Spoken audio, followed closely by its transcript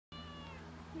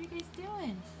What are you guys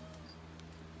doing?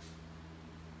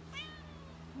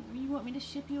 You want me to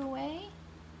ship you away?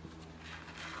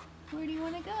 Where do you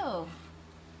want to go?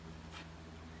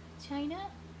 China?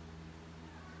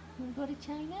 You want to go to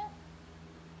China?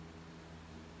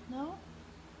 No?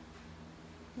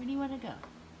 Where do you want to go?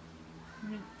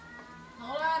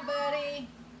 Hold on, buddy.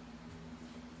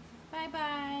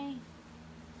 Bye-bye.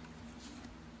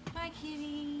 Bye,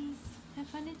 kitties. Have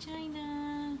fun in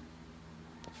China.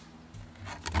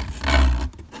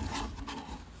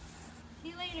 See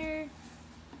you later.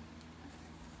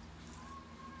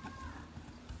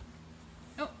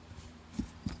 Oh,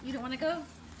 you don't want to go?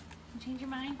 You change your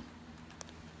mind?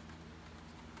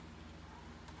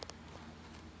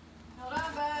 Hold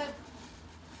on, bud.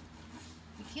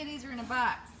 The kitties are in a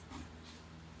box.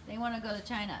 They want to go to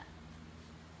China.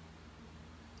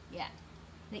 Yeah,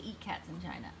 they eat cats in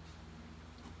China.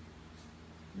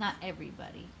 Not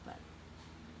everybody, but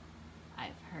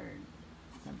I've heard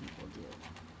some people do.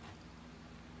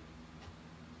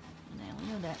 And I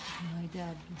only know that my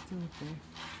dad used to live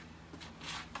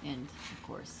there. And of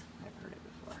course, I've heard it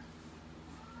before.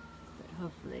 But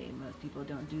hopefully most people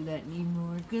don't do that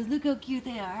anymore. Because look how cute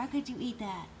they are. How could you eat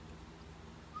that?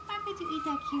 How could you eat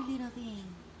that cute little thing?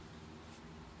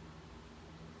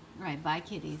 Alright, bye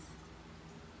kitties.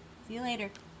 See you later.